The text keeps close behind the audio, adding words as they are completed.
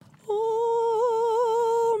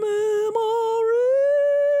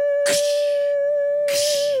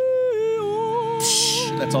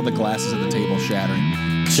That's all the glasses at the table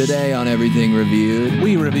shattering. Today on Everything Reviewed,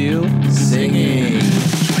 We review singing.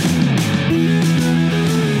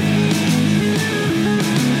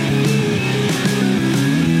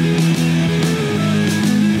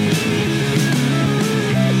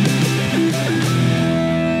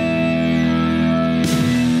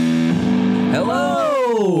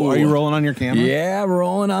 Hello. Are you rolling on your camera? Yeah,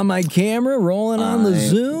 rolling on my camera, rolling on the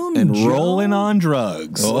Zoom. And Joe. rolling on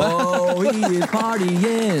drugs. Oh, he is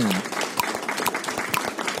partying.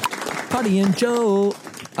 Partying Joe.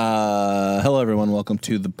 Hello, everyone. Welcome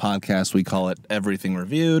to the podcast. We call it Everything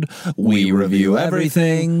Reviewed. We review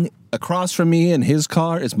everything. Across from me in his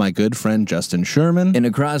car is my good friend Justin Sherman. And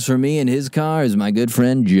across from me in his car is my good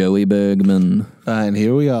friend Joey Bergman. And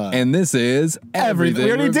here we are. And this is Everything.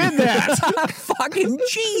 We already did that. Fucking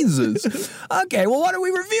Jesus. Okay, well, what are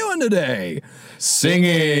we reviewing today?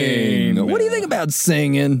 Singing. What do you think about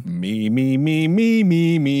singing? Me, me, me, me,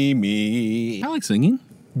 me, me, me. I like singing.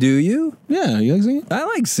 Do you? Yeah, you like singing? I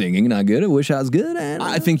like singing. Not good. I wish I was good at it.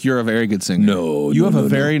 I think you're a very good singer. You have a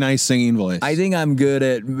very nice singing voice. I think I'm good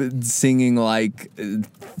at singing like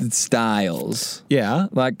styles. Yeah.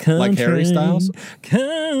 Like country. Like Harry Styles?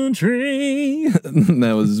 Country.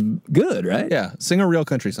 That was good, right? Yeah. Sing a real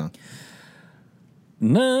country song.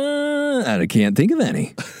 No, I can't think of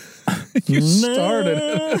any. You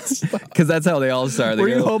started. Because that's how they all start. They Were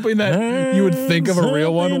you go, hoping that you would think of a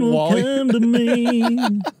real one while you... come to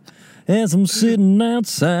me as I'm sitting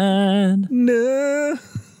outside. No.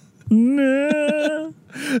 No.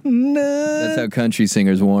 That's how country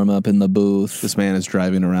singers warm up in the booth. This man is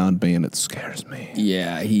driving around me and it scares me.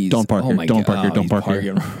 Yeah, he's... Don't park oh here, my don't God. park here, don't He's park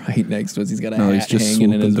here. parking right next to us. He's got a No, hat he's just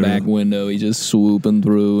hanging in his swooping back through. window. He's just swooping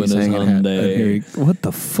through in his Hyundai. What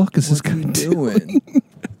the fuck is this guy doing?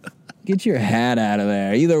 Get your hat out of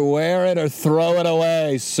there. Either wear it or throw it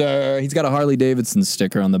away, sir. He's got a Harley Davidson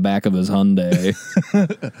sticker on the back of his Hyundai.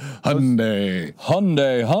 Hyundai.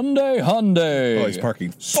 Hyundai. Oh, he's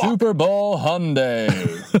parking. Super Bowl Hyundai.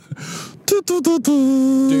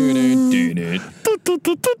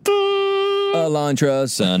 Elantra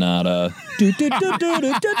Sonata.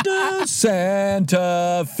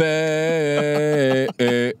 Santa Fe.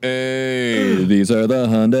 These are the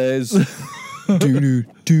Hyundais.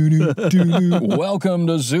 Welcome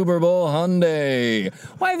to Super Bowl Hyundai.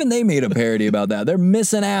 Why haven't they made a parody about that? They're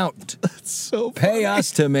missing out. That's so Pay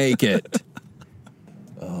us to make it.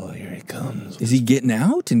 Oh, here he comes. Is he getting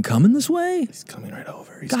out and coming this way? He's coming right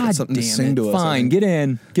over. He's God got something damn to sing it. to us. I Fine, think. get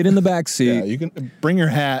in. Get in the back seat. Yeah, you can bring your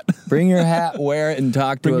hat. Bring your hat, wear it, and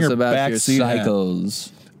talk to Bring us your about your backseat hat.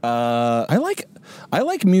 psychos. I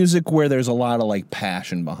like music where there's a lot of like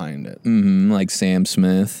passion behind it. Like Sam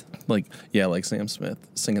Smith. Like Sam Smith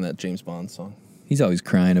singing that James Bond song. He's always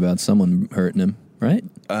crying about someone hurting him, right?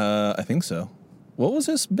 I think so. What was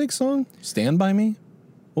his big song? Stand By Me?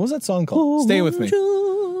 What was that song called? Stay With Me.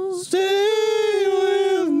 Stay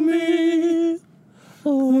with me.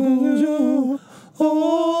 Oh,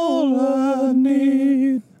 all I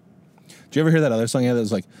need. Did you ever hear that other song? Yeah, that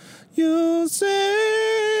was like, you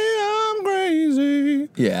say I'm crazy,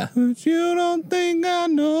 Yeah. but you don't think I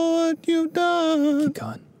know what you've done. Keep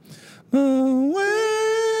going. When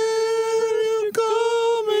you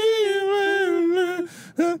call me,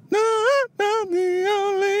 no, I'm not the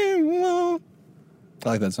only one. I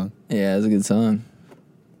like that song. Yeah, it's a good song.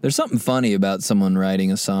 There's something funny about someone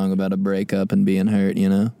writing a song about a breakup and being hurt, you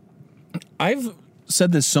know? I've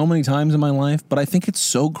said this so many times in my life, but I think it's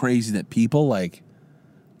so crazy that people like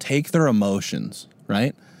take their emotions,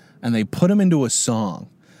 right? And they put them into a song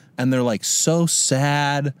and they're like so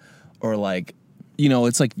sad or like, you know,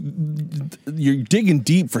 it's like you're digging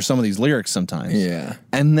deep for some of these lyrics sometimes. Yeah.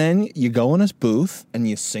 And then you go in a booth and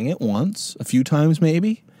you sing it once, a few times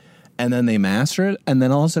maybe, and then they master it, and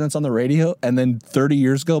then all of a sudden it's on the radio, and then 30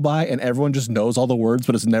 years go by and everyone just knows all the words,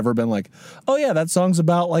 but it's never been like, oh yeah, that song's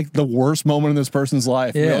about like the worst moment in this person's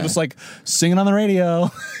life. Yeah. We all just like sing it on the radio,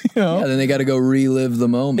 you know? Yeah, then they got to go relive the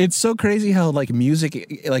moment. It's so crazy how like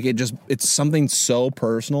music, like it's something so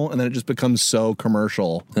personal and then it just becomes so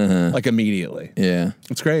commercial, like immediately. Yeah.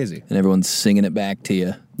 It's crazy. And everyone's singing it back to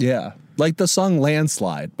you. Yeah. Like the song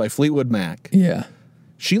Landslide by Fleetwood Mac. Yeah.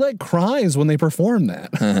 She like cries when they perform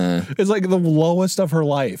that. It's like the lowest of her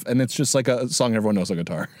life. And it's just like a song everyone knows on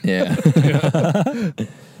guitar. Yeah.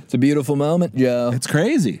 It's a beautiful moment, Joe. It's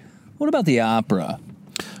crazy. What about the opera?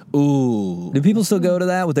 Ooh. Do people still go to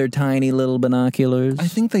that with their tiny little binoculars? I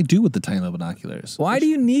think they do with the tiny little binoculars. Why do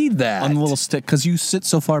you need that? On the little stick, because you sit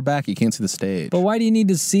so far back, you can't see the stage. But why do you need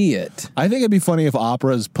to see it? I think it'd be funny if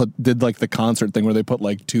operas did like the concert thing where they put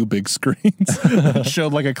like 2 big screens,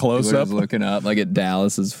 showed like a close We're up. just looking up, like at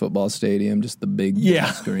Dallas's football stadium, just the big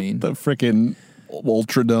screen. The freaking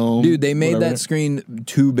Ultra Dome. Dude, they made whatever. that screen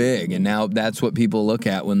too big, and now that's what people look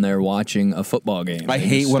at when they're watching a football game. I They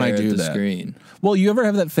hate just when I stare at do the that. screen. Well, you ever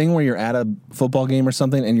have that thing where you're at a football game or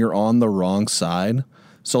something and you're on the wrong side?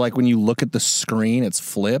 So like when you look at the screen, it's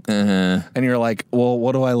flipped, and you're like, well,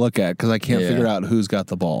 what do I look at? Because I can't Yeah. figure out who's got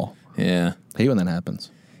the ball. Yeah. I hate when that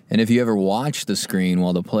happens. And if you ever watch the screen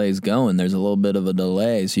while the play's going, there's a little bit of a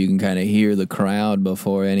delay, so you can kind of hear the crowd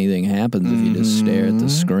before anything happens if you just stare at the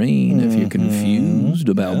screen, if you're confused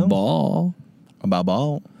about ball. About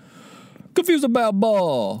ball. Confused about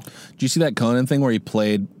ball. Did you see that Conan thing where he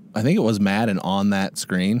played, I think it was Madden on that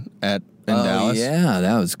screen in Dallas? Yeah,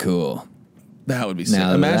 that was cool. That would be sick.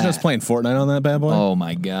 Now Imagine that- us playing Fortnite on that bad boy. Oh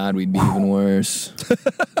my God, we'd be even worse.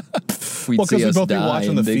 We'd Well, 'cause see we'd us both be die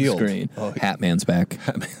watching in the big field. screen. Oh, yeah. Hatman's back.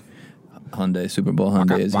 Hyundai, Super Bowl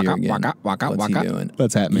Hyundai is here again. What's he doing?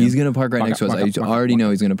 That's Hatman. He's going to park right next to us. I already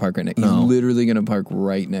know he's going to park right next. He's No. literally going to park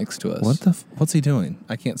right next to us. What's he doing?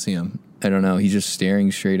 I can't see him. I don't know. He's just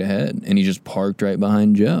staring straight ahead, and he just parked right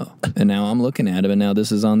behind Joe. And now I'm looking at him, and now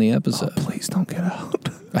this is on the episode. Please don't get out.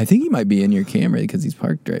 I think he might be in your camera because he's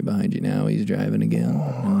parked right behind you. Now he's driving again,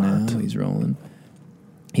 and now he's rolling.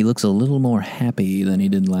 He looks a little more happy than he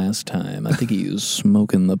did last time. I think he was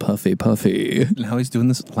smoking the puffy. Now he's doing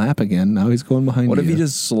this lap again. Now he's going behind What you. if he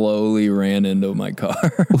just slowly ran into my car?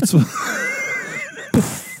 I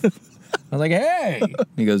was like, hey.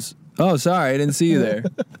 He goes, oh, sorry, I didn't see you there.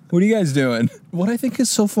 What are you guys doing? What I think is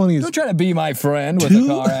so funny is Don't try to be my friend with a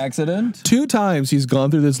car accident. 2 times he's gone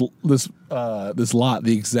through this lot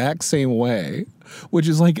the exact same way, which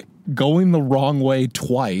is like going the wrong way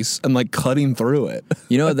twice and like cutting through it.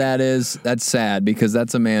 You know what that is? That's sad because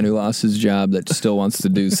that's a man who lost his job that still wants to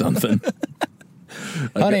do something.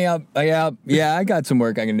 Honey, I got some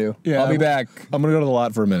work I can do. Yeah, I'll be back. I'm gonna go to the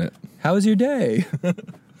lot for a minute. How was your day?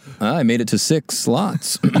 I made it to 6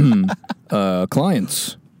 slots.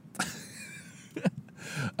 Clients.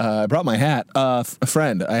 I brought my hat. A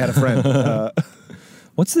friend. I had a friend.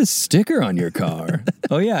 What's this sticker on your car?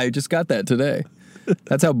 Oh, yeah, I just got that today.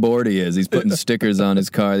 That's how bored he is. He's putting stickers on his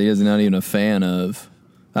car that he's not even a fan of.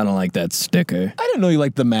 I don't like that sticker. I didn't know you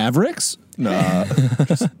liked the Mavericks. No,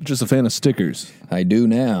 just a fan of stickers. I do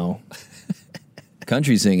now.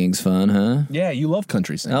 Country singing's fun, huh? Yeah, you love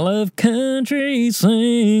country singing. I love country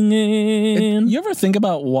singing. You ever think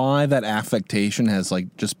about why that affectation has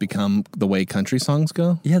like just become the way country songs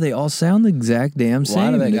go? Yeah, they all sound the exact damn same.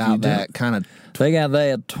 Why do they if you got don't- that kind of? They got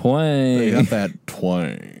that twang. They got that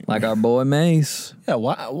twang. Like our boy Mace. Yeah,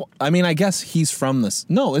 why? I mean, I guess he's from this.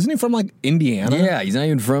 No, isn't he from like Indiana? Yeah, he's not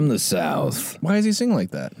even from the South. Why does he sing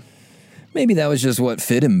like that? Maybe that was just what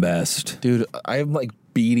fit him best. Dude, I have like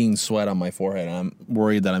beading sweat on my forehead. I'm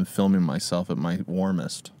worried that I'm filming myself at my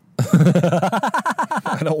warmest.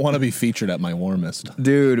 I don't want to be featured at my warmest.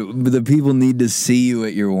 Dude, the people need to see you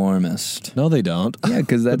at your warmest. No, they don't. Yeah,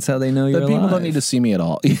 because that's how they know you're The people alive. don't need to see me at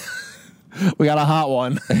all. We got a hot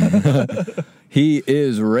one. He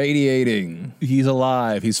is radiating. He's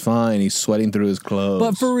alive. He's fine. He's sweating through his clothes.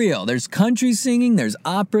 But for real, there's country singing, there's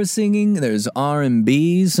opera singing, there's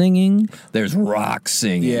R&B singing, there's rock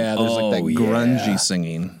singing. yeah, there's like that Oh, grungy yeah.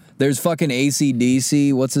 singing. There's fucking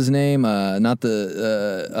AC/DC. What's his name?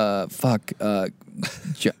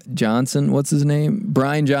 Johnson. What's his name?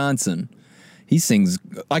 Brian Johnson. He sings.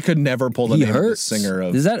 I could never pull the He name of the hurts. singer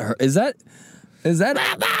of. Is that?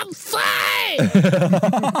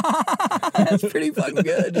 That's pretty fucking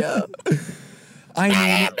good, yo.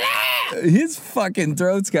 I mean, his fucking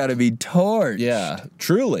throat's got to be torched. Yeah,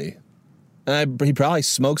 truly. And he probably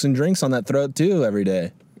smokes and drinks on that throat too every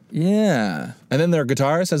day. Yeah. And then their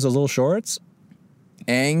guitarist has those little shorts.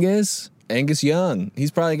 Angus. Angus Young.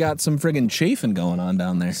 He's probably got some friggin' chafing going on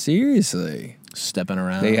down there. Seriously. Stepping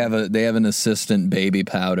around. They have an assistant baby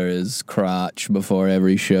powder his crotch before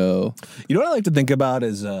every show. You know what I like to think about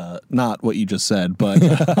is not what you just said, but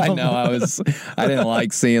I know I didn't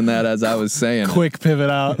like seeing that as I was saying it. quick pivot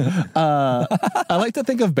out. I like to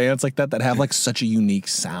think of bands like that have like such a unique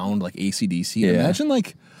sound, like AC/DC. Yeah. Imagine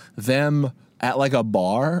like them at like a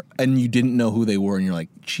bar and you didn't know who they were and you're like,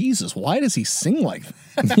 Jesus, why does he sing like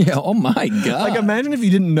that? Yeah, oh my God. Like imagine if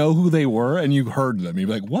you didn't know who they were and you heard them. You'd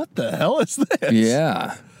be like, what the hell is this?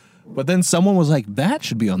 Yeah. But then someone was like, that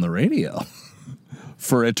should be on the radio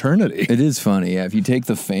for eternity. It is funny. Yeah, if you take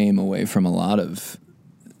the fame away from a lot of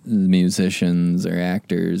musicians or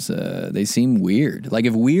actors, they seem weird. Like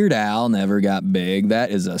if Weird Al never got big,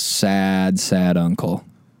 that is a sad, sad uncle.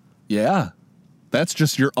 Yeah. That's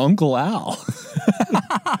just your Uncle Al,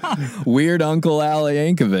 Weird Uncle Al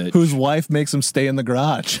Yankovic. whose wife makes him stay in the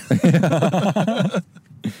garage.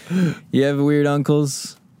 You have weird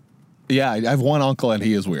uncles? Yeah, I have one uncle and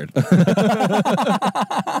he is weird.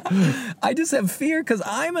 I just have fear because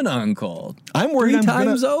I'm an uncle. I'm worried 3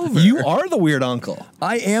 times over. You are the weird uncle.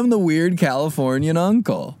 I am the weird Californian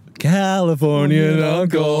uncle. Californian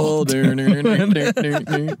uncle.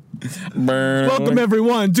 Welcome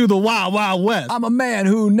everyone to the Wild Wild West. I'm a man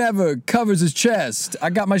who never covers his chest.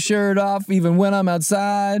 I got my shirt off even when I'm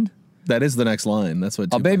outside. That is the next line. That's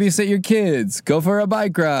what I'll babysit your kids. Go for a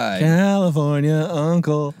bike ride. California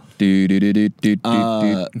uncle.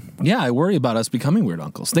 Yeah, I worry about us becoming weird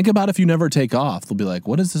uncles. Think about if you never take off. They'll be like,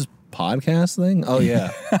 what is this podcast thing? Oh,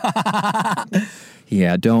 yeah.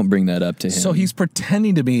 Yeah, don't bring that up to him. So he's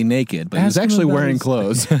pretending to be naked, but he's actually wearing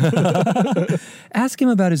clothes. Ask him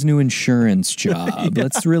about his new insurance job.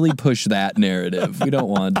 Let's really push that narrative. We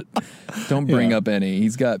don't bring up any.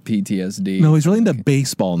 He's got PTSD. No, he's really into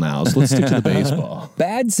baseball now, so let's stick to the baseball.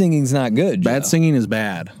 Bad singing's not good, Joe. Bad singing is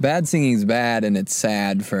bad. Bad singing's bad, and it's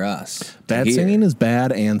sad for us. Bad singing is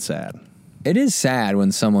bad and sad. It is sad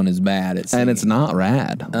when someone is bad at singing. And it's not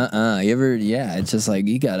rad. It's just like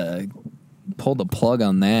you gotta pull the plug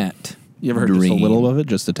on that. You ever heard just a little of it,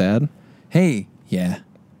 just a tad? Hey, yeah.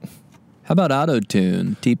 How about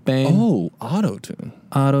auto-tune, T-Pain? Oh, auto-tune.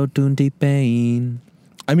 Auto-tune, T-Pain.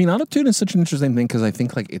 I mean, auto-tune is such an interesting thing because I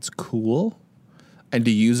think like it's cool, and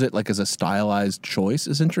to use it like as a stylized choice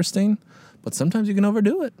is interesting, but sometimes you can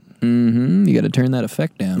overdo it. Mm-hmm. You got to turn that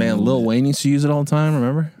effect down. Man, Lil Wayne used to use it all the time,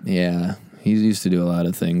 remember? Yeah. He used to do a lot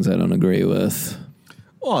of things I don't agree with.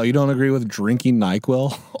 Oh, you don't agree with drinking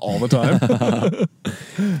NyQuil all the time?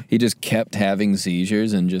 He just kept having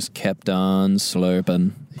seizures and just kept on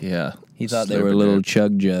slurping. Yeah. He thought they were little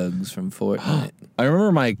chug jugs from Fortnite. I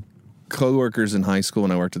remember my coworkers in high school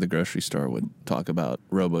when I worked at the grocery store would talk about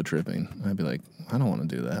robo-tripping. I'd be like, I don't want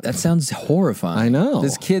to do that. That sounds horrifying. I know.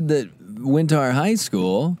 This kid that went to our high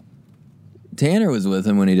school, Tanner was with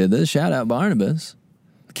him when he did this. Shout out Barnabas.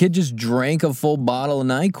 The kid just drank a full bottle of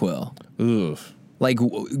NyQuil. Oof. Like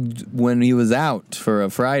when he was out for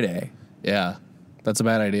a Friday. Yeah. That's a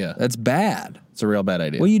bad idea. That's bad. It's a real bad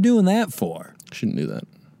idea. What are you doing that for? Shouldn't do that.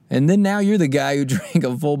 And then now you're the guy who drank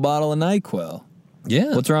a full bottle of NyQuil.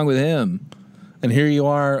 Yeah. What's wrong with him? And here you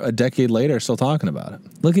are a decade later still talking about it.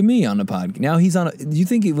 Look at me on the podcast. Now he's on do you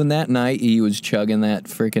think when that night he was chugging that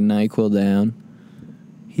freaking NyQuil down,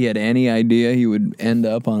 he had any idea he would end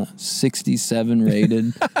up on a 67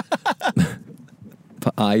 rated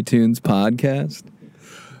iTunes podcast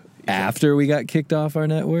after we got kicked off our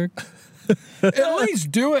network? At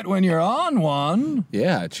least do it when you're on one.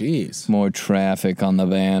 Yeah, jeez. More traffic on the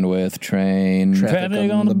bandwidth train.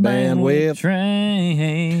 Traffic on the bandwidth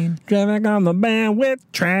train. Traffic on the bandwidth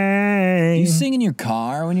train. Do you sing in your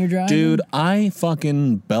car when you're driving? Dude, I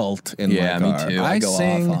fucking belt in my car. Yeah, me too. I go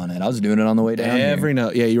sing off on it. I was doing it on the way down every here.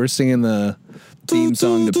 note. Yeah, you were singing the Theme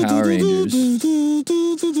song to Power Rangers.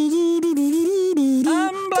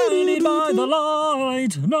 I'm blinded by the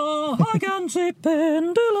light. No, I can see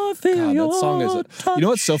pen till I feel God, that song is. You know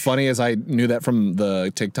what's so funny is I knew that from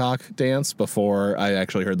the TikTok dance before I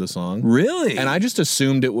actually heard the song. Really? And I just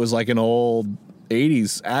assumed it was like an old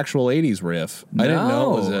actual 80s riff. I didn't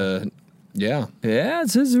know it was a. Yeah. Yeah,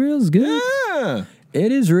 it's real. It's good. Yeah.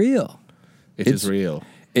 It is real. It's real.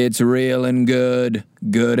 It's real and good,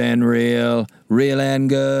 good and real, real and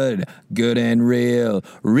good, good and real,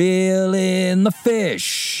 real in the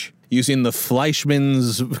fish. Using the Fleischmann,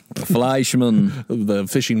 the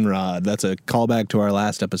fishing rod. That's a callback to our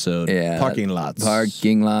last episode. Yeah. Parking lots.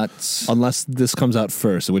 Parking lots. Unless this comes out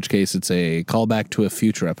first, in which case it's a callback to a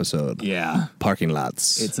future episode. Yeah. Parking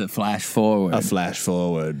lots. It's a flash forward. A flash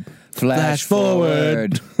forward. Flash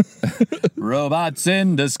forward. Robots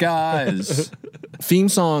in disguise. Theme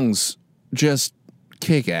songs just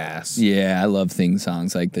kick ass. Yeah, I love theme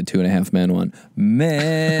songs like the 2.5 Men one.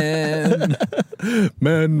 Men.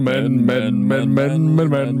 Men.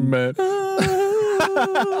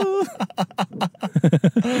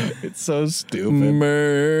 It's so stupid.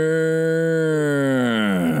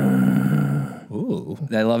 Ooh.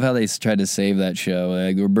 I love how they tried to save that show.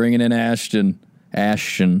 Like, we're bringing in Ashton.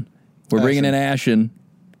 We're bringing in Ashton.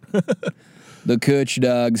 The Cooch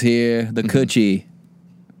dog's here. The Coochie.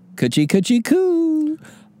 Coochie coo.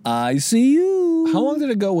 I see you. How long did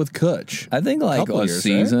it go with Kutch? I think like Couple a years,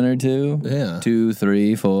 season or two. Yeah. 2,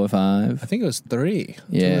 3, 4, 5. I think it was 3.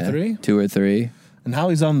 Yeah. 2 or 3. 2 or 3. And now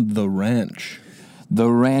he's on The Wrench. The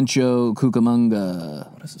Rancho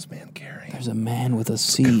Cucamonga. What is this man carrying? There's a man with a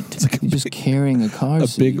seat. He's just carrying a car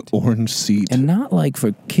seat. A big orange seat. And not like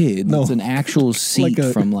for kids. No. It's an actual seat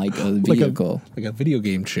from like a vehicle. Like a video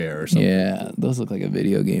game chair or something. Yeah, those look like a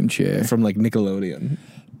video game chair. From like Nickelodeon.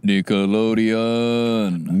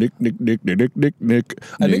 Nickelodeon. Nick.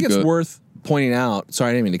 I think it's worth pointing out. Sorry,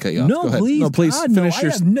 I didn't mean to cut you off. No, Go ahead. please. No, please God, finish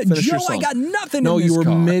your finish your Joe, song. I got nothing No, in this you were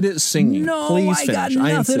car. mid-singing. No, Please I finish. got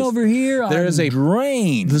nothing insist. over here. There is a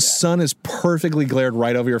drain. The sun is perfectly glared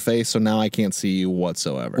right over your face, so now I can't see you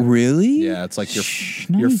whatsoever. Really? Yeah, it's like your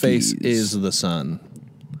face is the sun.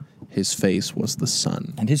 His face was the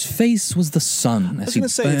sun. And his face was the sun as he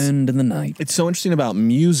burned in the night. It's so interesting about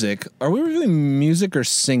music. Are we reviewing music or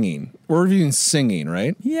singing? We're reviewing singing,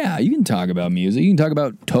 right? Yeah, you can talk about music. You can talk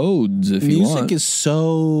about toads if you want. Music is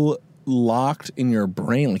so locked in your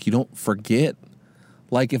brain, like you don't forget.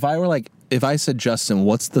 Like if I said, Justin,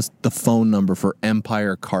 what's the phone number for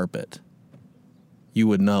Empire Carpet? You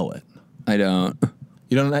would know it. I don't.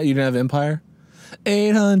 You didn't have Empire?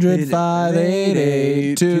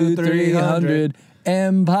 800-588-2300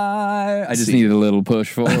 Empire. I just needed a little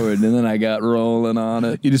push forward, and then I got rolling on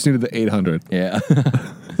it. You just needed the 800. Yeah.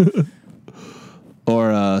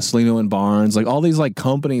 Or Celino and Barnes, like all these like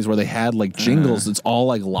companies where they had like jingles. It's all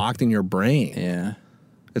like locked in your brain. Yeah.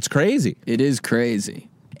 It's crazy. It is crazy.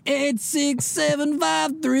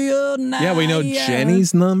 8675309. Yeah, we know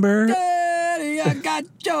Jenny's number. I got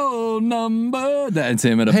your number. That's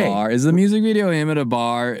him at a bar. Is the music video him at a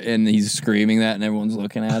bar and he's screaming that and everyone's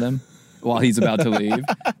looking at him while he's about to leave?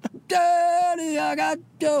 Daddy, I got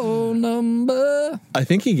your number. I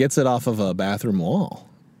think he gets it off of a bathroom wall.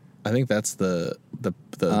 I think that's the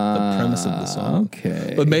premise of the song.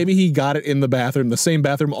 Okay. But maybe he got it in the bathroom, the same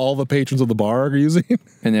bathroom all the patrons of the bar are using.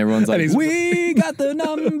 And everyone's like, we got the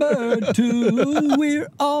number 2. We're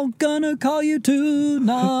all gonna call you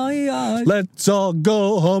tonight. Let's all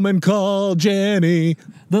go home and call Jenny.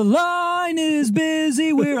 The line is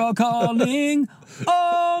busy. We're all calling.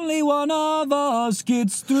 Only one of us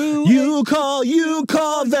gets through. You call,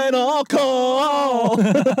 then I'll call.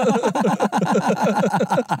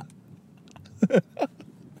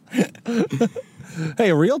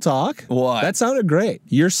 Hey, real talk. What? That sounded great.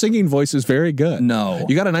 Your singing voice is very good. No.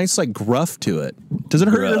 You got a nice like gruff to it. Does it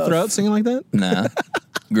hurt your throat singing like that? Nah.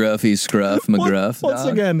 Gruffy, scruff, McGruff. Once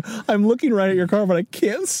again, I'm looking right at your car, but I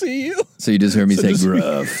can't see you. So you just heard me say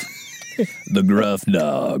gruff. The gruff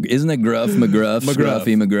dog. Isn't it gruff, McGruff,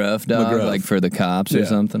 scruffy, McGruff dog? McGruff. Like for the cops or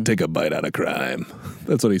something? Take a bite out of crime.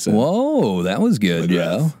 That's what he said. Whoa, that was good,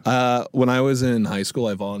 Joe. When I was in high school,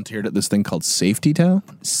 I volunteered at this thing called Safety Town.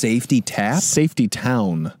 Safety Tap? Safety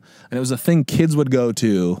Town. And it was a thing kids would go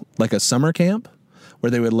to, like a summer camp,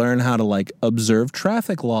 where they would learn how to like observe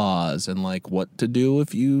traffic laws and like what to do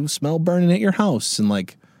if you smell burning at your house. And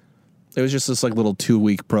like, it was just this like little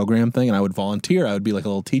 2-week program thing. And I would volunteer. I would be like a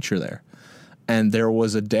little teacher there. And there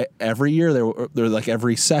was a day every year, there like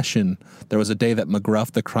every session, there was a day that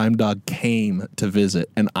McGruff the crime dog came to visit,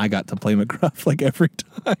 and I got to play McGruff like every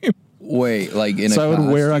time. Wait, like in a So I costume?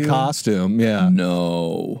 would wear a costume, yeah.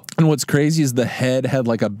 No. And what's crazy is the head had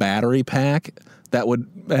like a battery pack that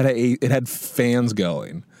it had fans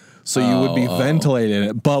going. So you would be ventilating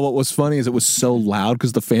it. But what was funny is it was so loud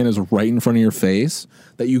because the fan is right in front of your face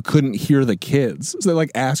that you couldn't hear the kids. So they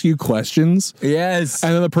like ask you questions. Yes.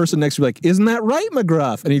 And then the person next to you like, isn't that right,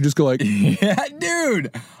 McGruff? And you just go like, Yeah,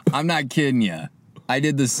 dude. I'm not kidding you. I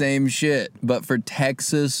did the same shit, but for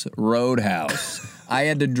Texas Roadhouse. I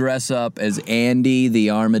had to dress up as Andy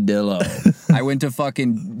the Armadillo. I went to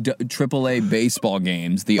fucking AAA baseball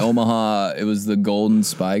games. The Omaha, it was the Golden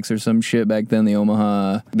Spikes or some shit back then. The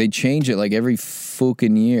Omaha, they change it like every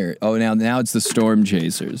fucking year. Oh, now it's the Storm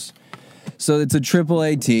Chasers. So it's a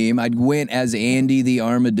AAA team. I went as Andy the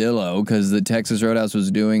Armadillo because the Texas Roadhouse was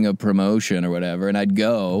doing a promotion or whatever, and I'd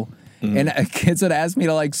go. And kids would ask me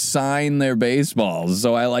to like sign their baseballs,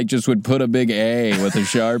 so I like just would put a big A with a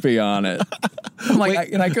Sharpie on it. I'm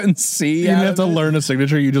like, and I couldn't see. you didn't have to learn a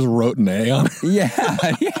signature, you just wrote an A on it. Yeah,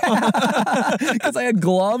 because I had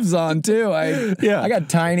gloves on too. I got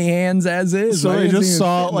tiny hands as is. So I just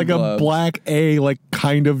saw like a black A, like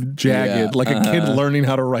kind of jagged, like a kid learning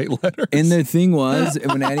how to write letters. And the thing was,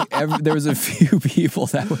 when there was a few people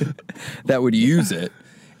that would use it.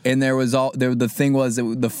 And the thing was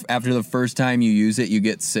that after the first time you use it, you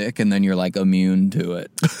get sick, and then you're like immune to it.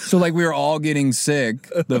 So like we were all getting sick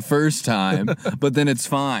the first time, but then it's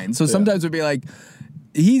fine. So sometimes it'd be like,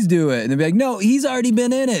 he's do it. And they'd be like, no, he's already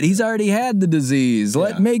been in it. He's already had the disease.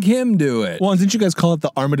 Make him do it. Well, didn't you guys call it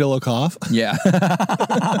the armadillo cough? Yeah.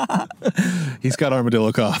 He's got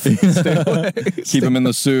armadillo cough. Stay away. Keep him in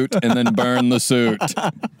the suit and then burn the suit.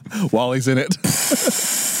 While he's in it.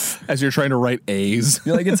 As you're trying to write A's.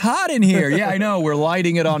 You're like, it's hot in here. Yeah, I know. We're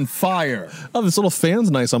lighting it on fire. Oh, this little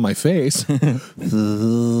fan's nice on my face.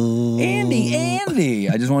 Andy.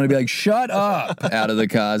 I just want to be like, shut up out of the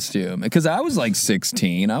costume. Because I was like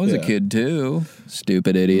 16. I was a kid too.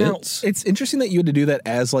 Stupid idiots. Now, it's interesting that you had to do that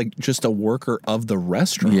as like just a worker of the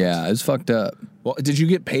restaurant. Yeah, it was fucked up. Well, did you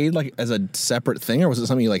get paid like as a separate thing, or was it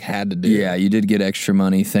something you like had to do? Yeah, you did get extra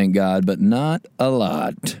money, thank God, but not a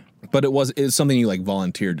lot. But it was something you like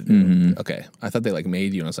volunteered to do. Mm-hmm. Okay. I thought they like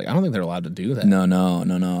made you, and I was like, I don't think they're allowed to do that. No.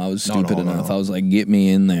 I was stupid enough. I was like, get me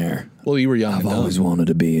in there. Well, you were young. I've always wanted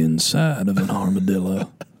to be inside of an armadillo.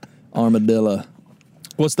 Armadillo.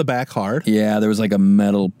 Was the back hard? Yeah, there was like a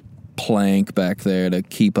metal plank back there to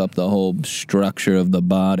keep up the whole structure of the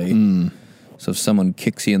body. So if someone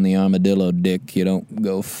kicks you in the armadillo dick, you don't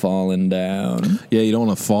go falling down. Yeah, you don't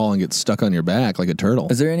want to fall and get stuck on your back like a turtle.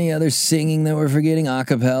 Is there any other singing that we're forgetting?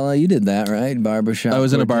 Acapella? You did that, right? Barbershop. I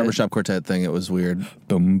was in a barbershop quartet thing. It was weird.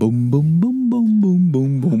 Boom, boom, boom, boom, boom, boom,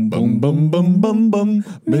 boom, boom, boom, boom, boom, boom, boom.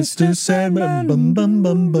 Mr. Sandman. Boom, boom,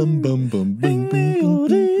 boom, boom, boom, boom, boom, boom, boom,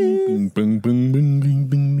 boom, boom,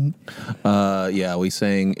 boom, boom. Yeah, we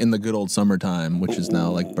sang In the Good Old Summertime, which is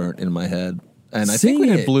now like burnt in my head. And I think we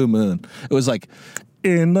did Blue Moon. It was like,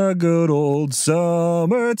 in the good old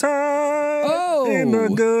summertime. Oh. In the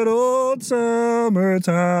good old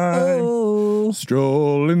summertime.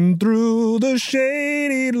 Strolling through the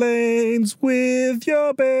shady lanes with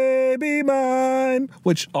your baby mine.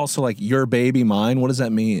 Which also like, your baby mine, what does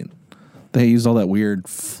that mean? They used all that weird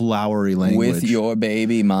flowery language. With your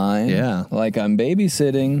baby mine? Yeah. Like I'm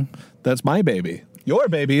babysitting. That's my baby. Your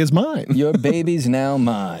baby is mine. Your baby's now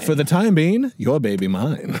mine. For the time being, your baby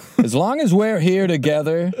mine. As long as we're here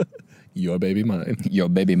together, your baby mine. Your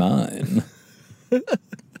baby mine.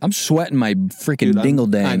 I'm sweating my freaking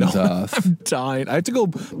dingle-dangs off. I'm dying. I have to go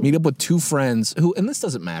meet up with two friends who, and this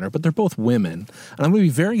doesn't matter, but they're both women. And I'm going to be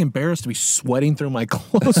very embarrassed to be sweating through my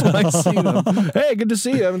clothes when I see them. Hey, good to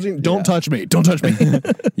see you. I haven't seen. Don't touch me. Don't touch me.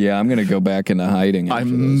 Yeah, I'm going to go back into hiding.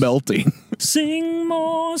 I'm melting. Sing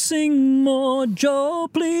more, Joe,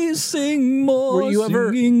 please sing more. Were you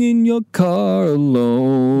ever singing in your car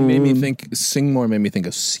alone? Made me think, sing more made me think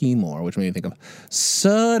of Seymour, which made me think of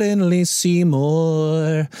suddenly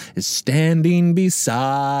Seymour is standing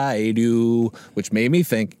beside you, which made me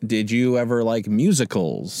think, did you ever like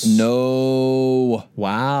musicals? No.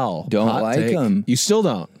 Wow. Don't like them. You still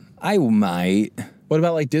don't? I might. What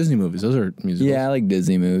about like Disney movies? Those are musicals. Yeah, I like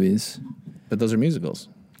Disney movies. But those are musicals.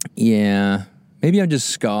 Yeah. Maybe I'm just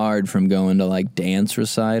scarred from going to like dance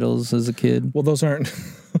recitals as a kid. Well, those aren't.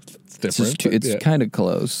 It's different. It's kind of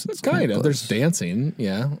close. It's kind of. There's dancing.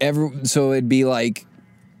 Yeah. So it'd be like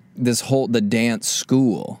the dance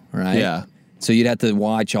school, right? Yeah. So you'd have to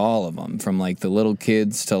watch all of them from like the little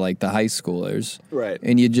kids to like the high schoolers. Right.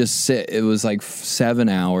 And you'd just sit. It was like 7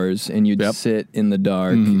 hours and you'd sit in the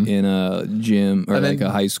dark in a gym or like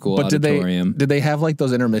a high school auditorium. Did they have like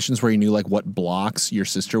those intermissions where you knew like what blocks your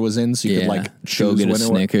sister was in so you could like go get a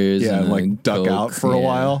Snickers and like duck Coke, out for a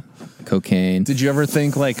while? Cocaine. Did you ever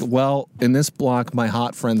think like, well, in this block my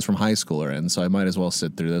hot friends from high school are in, so I might as well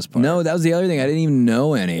sit through this part? No, that was the other thing. I didn't even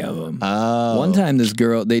know any of them. Oh. One time this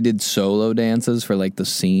girl, they did solo dances for like the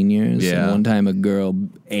seniors. Yeah. And one time a girl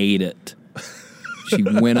ate it. She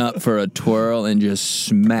went up for a twirl and just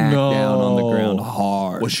smacked down on the ground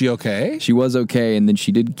hard. Was she okay? She was okay, and then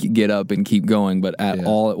she did get up and keep going, but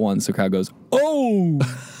all at once the crowd goes, oh!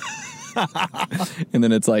 And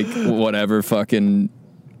then it's like whatever fucking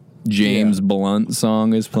James Blunt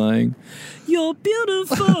song is playing. You're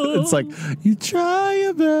beautiful. It's like, you try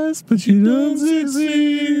your best, but you don't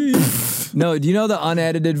succeed. No, do you know the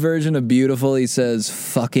unedited version of Beautiful? He says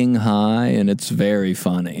fucking high, and it's very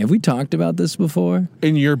funny. Have we talked about this before?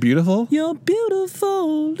 And you're beautiful? You're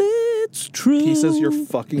beautiful, it's true. He says you're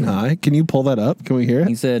fucking high. Can you pull that up? Can we hear it?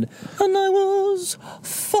 He said, and I was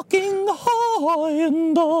fucking high,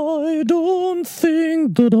 and I don't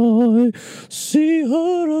think that I see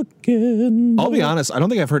her again. I'll be honest, I don't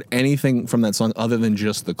think I've heard anything from that song other than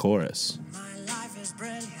just the chorus. My life is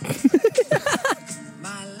brilliant.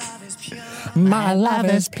 My love is pure. My love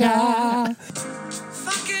is pure. Fucking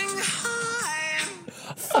high.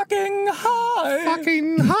 Fucking high.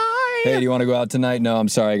 Fucking high. Hey, do you want to go out tonight? No, I'm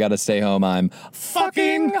sorry, I gotta stay home. I'm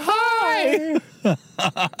fucking high.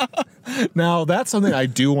 Now, that's something I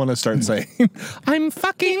do want to start saying. I'm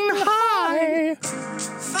fucking high.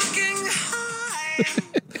 Fucking high.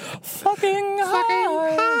 Fucking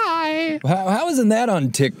high. How isn't that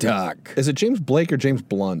on TikTok? Is it James Blake or James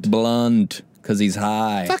Blunt? Blunt, because he's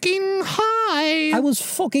high. Fucking high. I was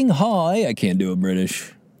fucking high. I can't do a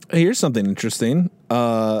British. Here's something interesting.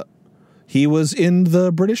 He was in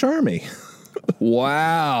the British Army.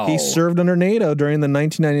 Wow. He served under NATO during the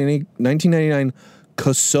 1999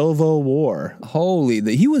 Kosovo War.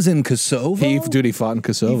 He was in Kosovo? He fought in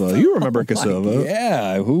Kosovo. You remember Kosovo.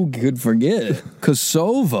 Yeah, who could forget?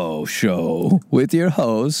 Kosovo Show with your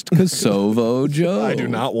host, Kosovo Joe. I do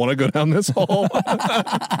not want to go down this hole.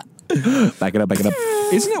 Back it up.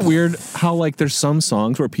 Isn't it weird how, like, there's some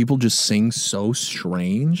songs where people just sing so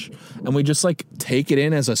strange and we just, like, take it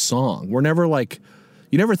in as a song? We're never, like,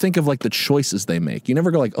 you never think of, like, the choices they make. You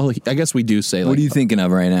never go, like, oh, I guess we do say, like. What are you thinking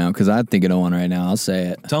of right now? Because I'm thinking of one right now. I'll say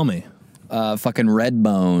it. Tell me. Fucking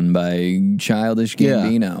Redbone by Childish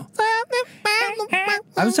Gambino.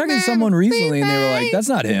 I was talking to someone recently and they were like, that's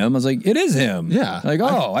not him. I was like, it is him. Yeah. Like,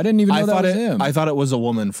 I didn't even know that was him. I thought it was a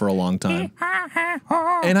woman for a long time.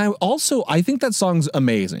 And I think that song's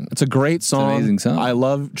amazing. It's a great song. It's an amazing song. I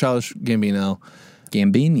love Childish Gambino.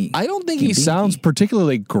 Gambini. I don't think he sounds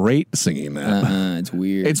particularly great singing that. It's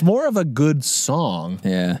weird. It's more of a good song.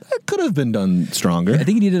 Yeah. It could have been done stronger. I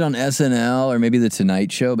think he did it on SNL or maybe The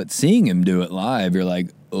Tonight Show, but seeing him do it live, you're like,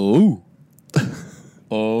 oh.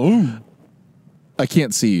 I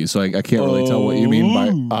can't see you, so I can't really tell what you mean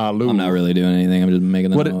by I'm not really doing anything. I'm just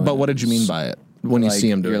making the noise. But what did you mean by it when you see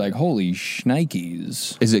him do it? You're like, holy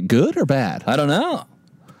shnikes. Is it good or bad? I don't know.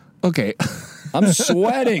 Okay. I'm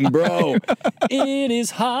sweating, bro. It is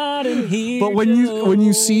hot in here. But when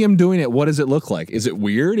you see him doing it, what does it look like? Is it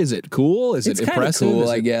weird? Is it cool? Is it's it impressive? Cool,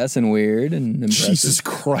 I guess, and weird and impressive. Jesus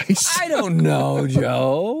Christ. I don't know,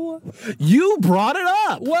 Joe. You brought it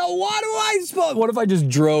up. Well, what if I just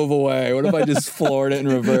drove away? What if I just floored it in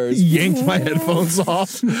reverse? Yanked my headphones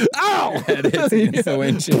off. Ow! Head hits against the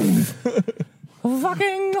windshield.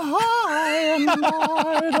 Fucking high and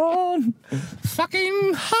I don't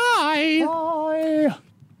fucking high.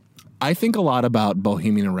 I think a lot about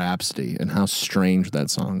Bohemian Rhapsody and how strange that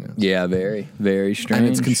song is. Yeah, very, very strange. And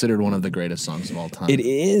it's considered one of the greatest songs of all time. It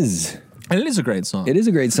is. And it is a great song. It is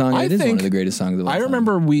a great song. I It is one think- of the greatest songs of all time. I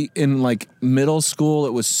remember in like middle school,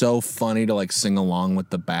 it was so funny to like sing along with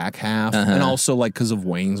the back half, and also like because of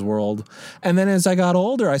Wayne's World. And then as I got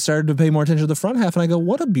older, I started to pay more attention to the front half, and I go,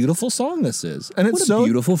 "What a beautiful song this is!" And What a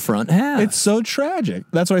beautiful front half. It's so tragic.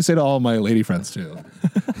 That's what I say to all my lady friends too.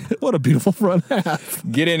 What a beautiful front half.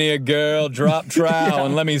 Get in here, girl. Drop trowel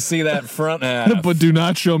and let me see that front half. But do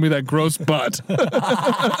not show me that gross butt.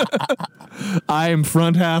 I am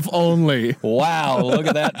front half only. Wow, look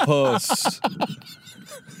at that puss.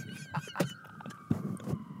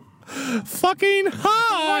 Fucking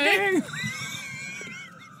high.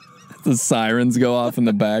 The sirens go off in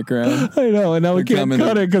the background. I know, and now we They're can't coming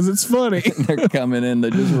cut in. it because it's funny. They're coming in to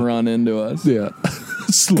just run into us. Yeah.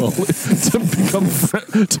 Slowly to become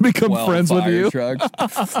friends with fire you. trucks.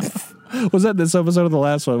 Was that this episode or the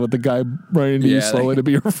last one with the guy running into you Yeah, slowly to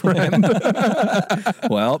be your friend?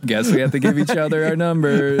 Well, guess we have to give each other our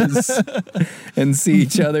numbers and see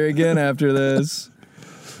each other again after this.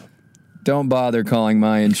 Don't bother calling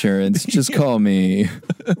my insurance. Just call me.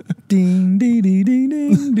 Ding, ding, ding, ding,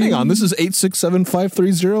 ding. Hang on, this is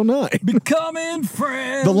 867-5309. Becoming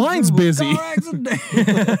friends. The line's busy.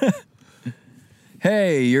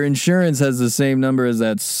 Hey, your insurance has the same number as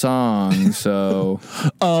that song, so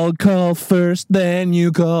I'll call first, then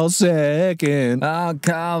you call second. I'll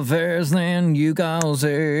call first, then you call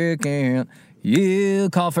second. You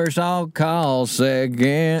call first, I'll call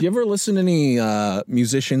second. Do you ever listen to any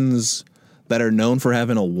musicians that are known for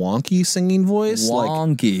having a wonky singing voice?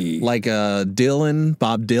 Wonky. Like Dylan,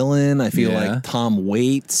 Bob Dylan. I feel Yeah. like Tom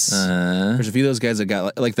Waits. There's a few of those guys that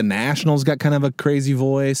got like the Nationals got kind of a crazy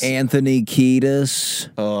voice. Anthony Kiedis,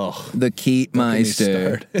 Oh, the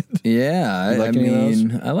Keatmeister. Yeah, like I any of those?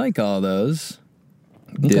 mean, I like all those.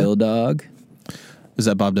 Dill Dog. is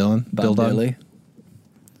that Bob Dylan? Bob Dog? Dilly.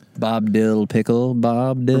 Bob Dill Pickle.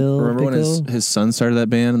 Bob Dill Remember when Pickle. his son started that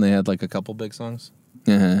band and they had like a couple big songs?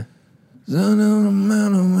 Uh-huh. Son on a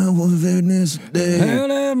mountain with Venice Day.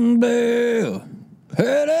 Head and blue.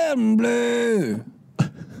 Head and blue.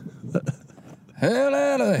 Hell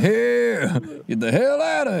out of here. Get the hell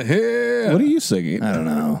out of here. What are you singing? I don't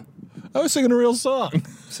know. I was singing a real song.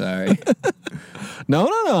 Sorry. No.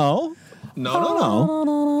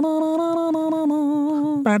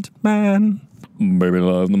 Batman. Baby,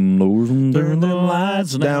 love them lows and Turn the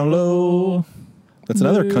lights down low. That's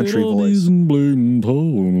another country voice.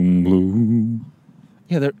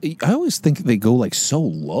 Yeah, I always think they go like so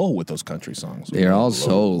low with those country songs. They're all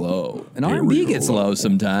so low. And R&B gets low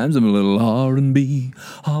sometimes. I'm a little R&B.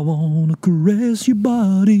 I wanna caress your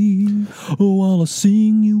body while I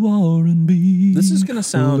sing you R&B. This is gonna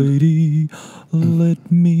sound- Lady,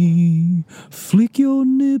 let me flick your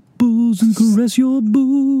nipples and caress your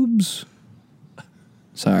boobs.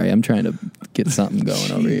 Sorry, I'm trying to get something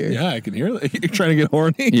going over here. Yeah, I can hear that. You're trying to get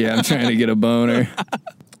horny. Yeah, I'm trying to get a boner.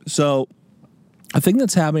 So, a thing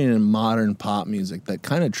that's happening in modern pop music that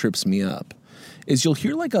kind of trips me up is you'll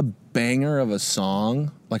hear like a banger of a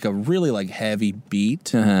song, like a really like heavy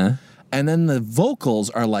beat, Uh-huh. and then the vocals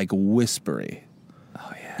are like whispery.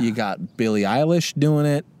 Oh, yeah. You got Billie Eilish doing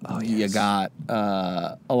it. Oh, You yes. got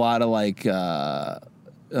a lot of like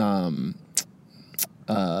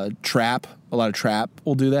trap. A lot of trap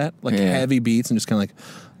will do that, like Yeah. heavy beats and just kind of like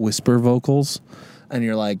whisper vocals. And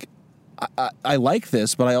you're like, I like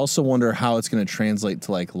this, but I also wonder how it's going to translate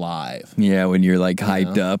to like live. Yeah, when you're like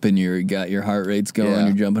hyped up and you got your heart rate's going, Yeah.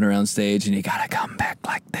 you're jumping around stage, and you gotta come back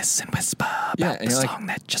like this and whisper about Yeah, and the you're like- song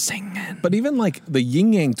that you're singing. But even like the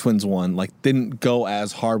Yin Yang Twins one, like didn't go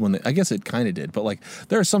as hard when I guess it kind of did. But like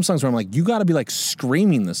there are some songs where I'm like, you got to be like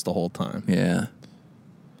screaming this the whole time. Yeah,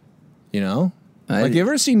 You know, like you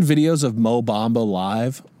ever seen videos of Mo Bamba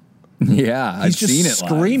live? yeah, I've He's just seen it live.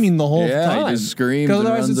 screaming the whole Yeah, time. he just screams because and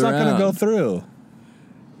otherwise runs it's not going to around. go through.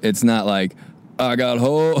 It's not like I got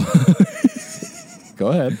hoes. Go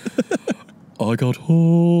ahead. I got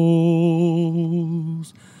hoes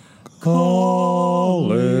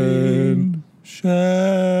calling.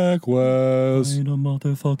 Shaq West. Ain't a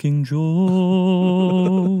motherfucking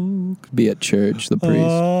joke. Be at church, the priest.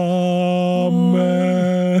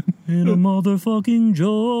 Amen. Ain't a motherfucking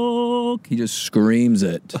joke. He just screams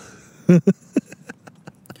it.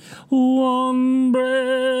 One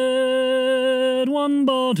bread, one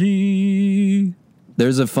body.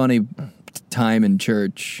 There's a funny time in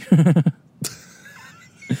church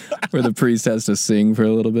where the priest has to sing for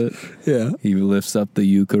a little bit. Yeah. He lifts up the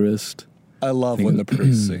Eucharist. I love when the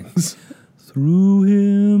priest sings. Through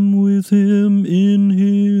him, with him,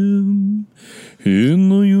 in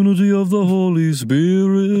the unity of the Holy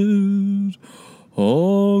Spirit.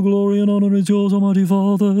 All glory and honor is yours, Almighty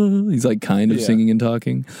Father. He's like kind of Yeah. singing and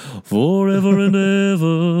talking. Forever and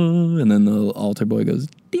ever. And then the altar boy goes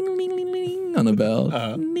ding, ding, ding, ding on a bell.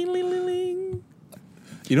 Ding, ding, ding, ding.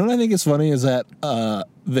 You know what I think is funny is that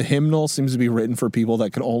the hymnal seems to be written for people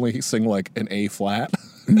that can only sing like an A flat.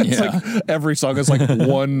 It's Yeah. like every song is like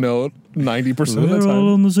one note 90% of the We're all time.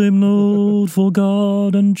 on the same note for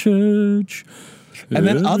God and church. And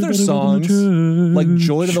then other Everybody welcome to songs like church.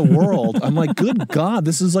 Joy to the World. I'm like, good God,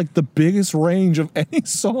 this is like the biggest range of any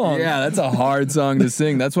song. Yeah, that's a hard song to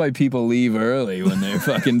sing. That's why people leave early when they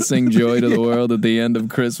fucking sing Joy to the World at the end of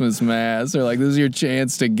Christmas Mass. They're like, this is your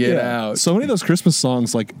chance to get out. So many of those Christmas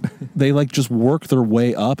songs, like they like just work their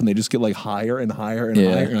way up and they just get like higher and higher and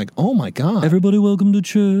Yeah. higher. You're like, oh my God. Everybody welcome to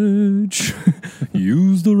church.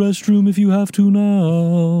 Use the restroom if you have to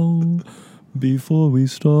now. Before we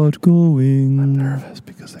start going. I'm nervous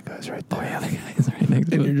because that guy's right there. Oh, yeah, the guy's right next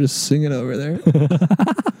to And it. you're just singing over there.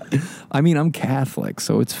 I mean, I'm Catholic,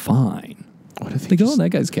 so it's fine. What if They go, that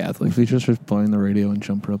guy's Catholic. if he just was playing the radio and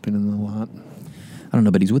jump roping in the lot? I don't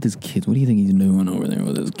know, but he's with his kids. What do you think he's doing over there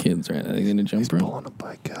with his kids right now? He's in a jump rope? pulling a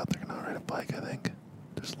bike out. They're gonna ride a bike, I think.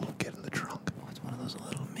 There's a little kid in the trunk. It's one of those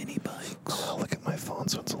little mini bikes. I'll look at my phone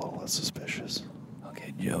so it's a little less suspicious.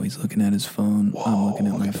 Okay, Joey's looking at his phone. I'm looking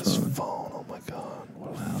at look my this phone. phone. Oh my God.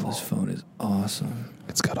 What a Wow, phone. this phone is awesome.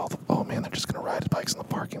 It's got all the. Oh man, they're just gonna ride bikes in the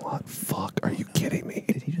parking lot. Fuck. Are you kidding me?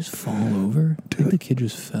 Did he just fall over? I think the kid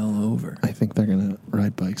just fell over. I think they're gonna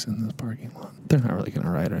ride bikes in the parking lot. They're not really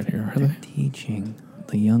gonna ride right here, are They're they? teaching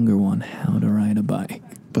the younger one how to ride a bike.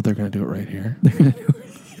 But they're gonna do it right here.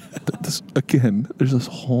 This, again, there's this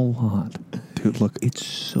whole lot. Dude, look. It's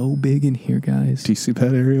so big in here, guys. Do you see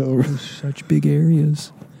that area over? Such big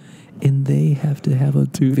areas. And they have to have a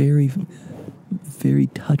very, very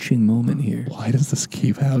touching moment here. Why does this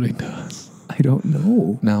keep happening to us? I don't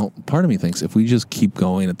know. Now, part of me thinks if we just keep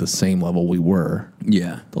going at the same level we were,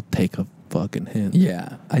 Yeah. they'll take a fucking hint.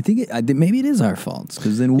 Yeah. I think maybe it is our faults,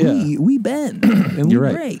 because then Yeah. we bend and You're we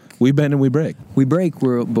right. break. We bend and we break. We break,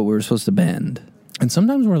 but we're supposed to bend. And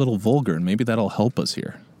sometimes we're a little vulgar, and maybe that'll help us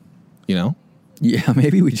here. You know? Yeah,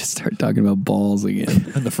 maybe we just start talking about balls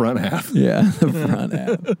again. In the front half. Yeah, the front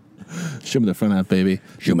half. Show me the front half, baby.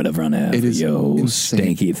 Show me the front half. It is yo,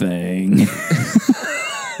 insane. stanky thing.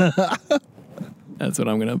 That's what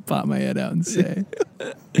I'm going to pop my head out and say.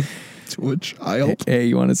 To a child. Hey,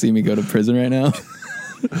 you want to see me go to prison right now?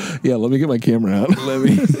 Yeah, let me get my camera out. Let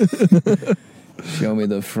me. Show me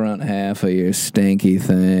the front half of your stanky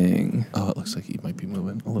thing. Oh, it looks like he might be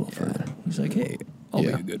moving a little further. He's like, hey, I'll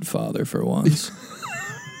Yeah. be a good father for once.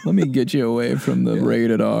 Let me get you away from the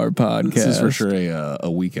Rated R podcast. This is for sure a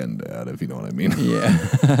weekend ad, if you know what I mean.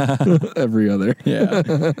 Yeah. Every other. Yeah.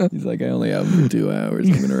 He's like, I only have him for 2 hours.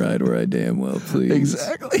 I'm going to ride where I damn well please.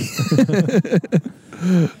 Exactly.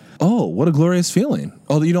 Oh, what a glorious feeling.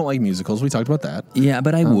 Oh, you don't like musicals. We talked about that. Yeah,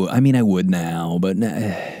 but I would. I mean, I would now, but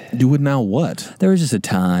You would now what? there was just a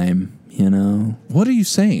time, you know. What are you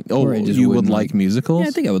saying? Oh, Where I just you would wouldn't like musicals? Yeah,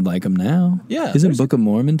 I think I would like them now. Yeah, Isn't there's- Book of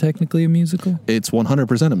Mormon technically a musical? It's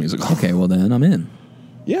 100% a musical. Okay, well then I'm in.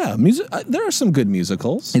 Yeah, music. There are some good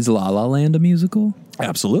musicals. Is La La Land a musical?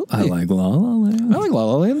 Absolutely. I like La La Land. I like La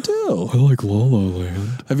La Land too. I like La La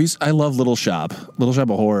Land. Have you? I love Little Shop. Little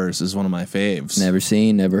Shop of Horrors is one of my faves. Never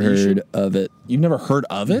seen, never heard should- of it. You've never heard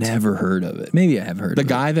of it? Never heard of it. Maybe I have heard The of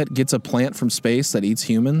guy that gets a plant from space that eats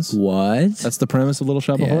humans. it. What? That's the premise of Little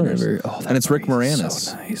Shop of yeah, Horrors. never. Oh, and it's Rick Moranis.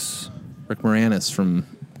 So nice. Rick Moranis from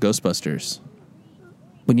Ghostbusters.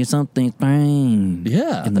 When you're something strange.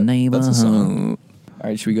 Yeah, In the neighborhood. that's a song. All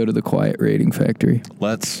right, should we go to the Quiet Rating Factory?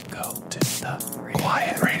 Let's go to the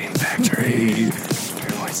Quiet Rating Factory. Your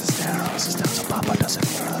voice is down so Papa doesn't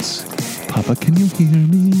hear us. Papa, can you hear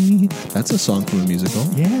me? That's a song from a musical.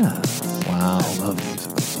 Yeah. Wow. I love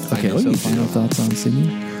musicals. Okay, I know so you final do. thoughts on singing?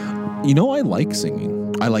 You know, I like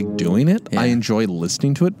singing. I like doing it. Yeah. I enjoy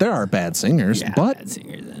listening to it. There are bad singers, but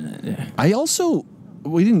singers in it. I also,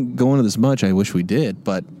 we didn't go into this much. I wish we did,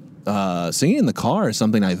 but singing in the car is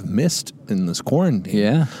something I've missed in this quarantine.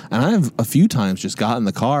 Yeah. And I've a few times just got in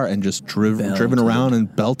the car and just driven Belted. around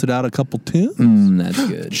and belted out a couple tunes. That's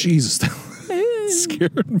good. Jesus, that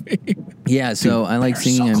scared me. Yeah, so I like they're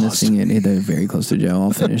singing. so I close miss singing. They're very close to Joe.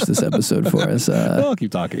 I'll finish this episode for us. I'll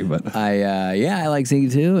keep talking, but I like singing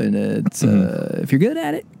too, and it's if you're good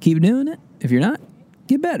at it, keep doing it. If you're not,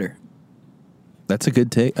 get better. that's a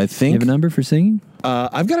good take. I You think have a number for singing?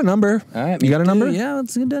 I've got a number. All right, you got a number? Yeah,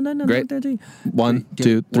 let's get done. Great. 1,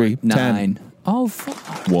 2, 3, 10. 9. Oh,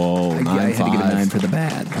 fuck. Whoa, Yeah, 9, I had to get a 9 5. for the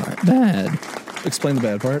bad part. Bad. Explain the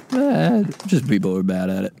bad part. Bad. Just people who are bad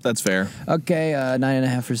at it. That's fair. Okay,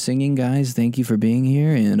 9.5 for singing, guys. Thank you for being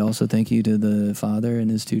here, and also thank you to the father and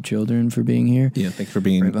his 2 children for being here. Yeah, thank you for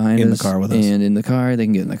being Right behind in us. the car with us. And in the car, they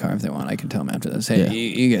can get in the car if they want. I can tell them after this. Hey, Yeah.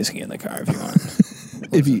 you guys can get in the car if you want.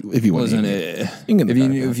 if you want Wasn't to. it? You can get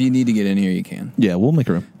in the car. If you need to get in here, you can. Yeah, we'll make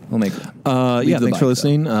room. We'll make it. Yeah, Leave the thanks for bike,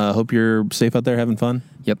 listening. Hope you're safe out there having fun.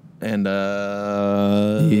 Yep. And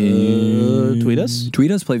tweet us.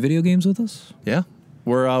 Tweet us. Play video games with us. Yeah.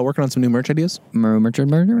 We're working on some new merch ideas.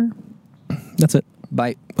 Murder. That's it.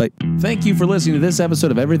 Bye. Bye. Thank you for listening to this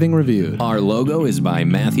episode of Everything Reviewed. Our logo is by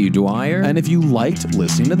Matthew Dwyer. And if you liked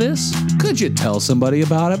listening to this, could you tell somebody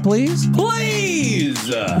about it, please? please.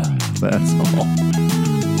 That's all.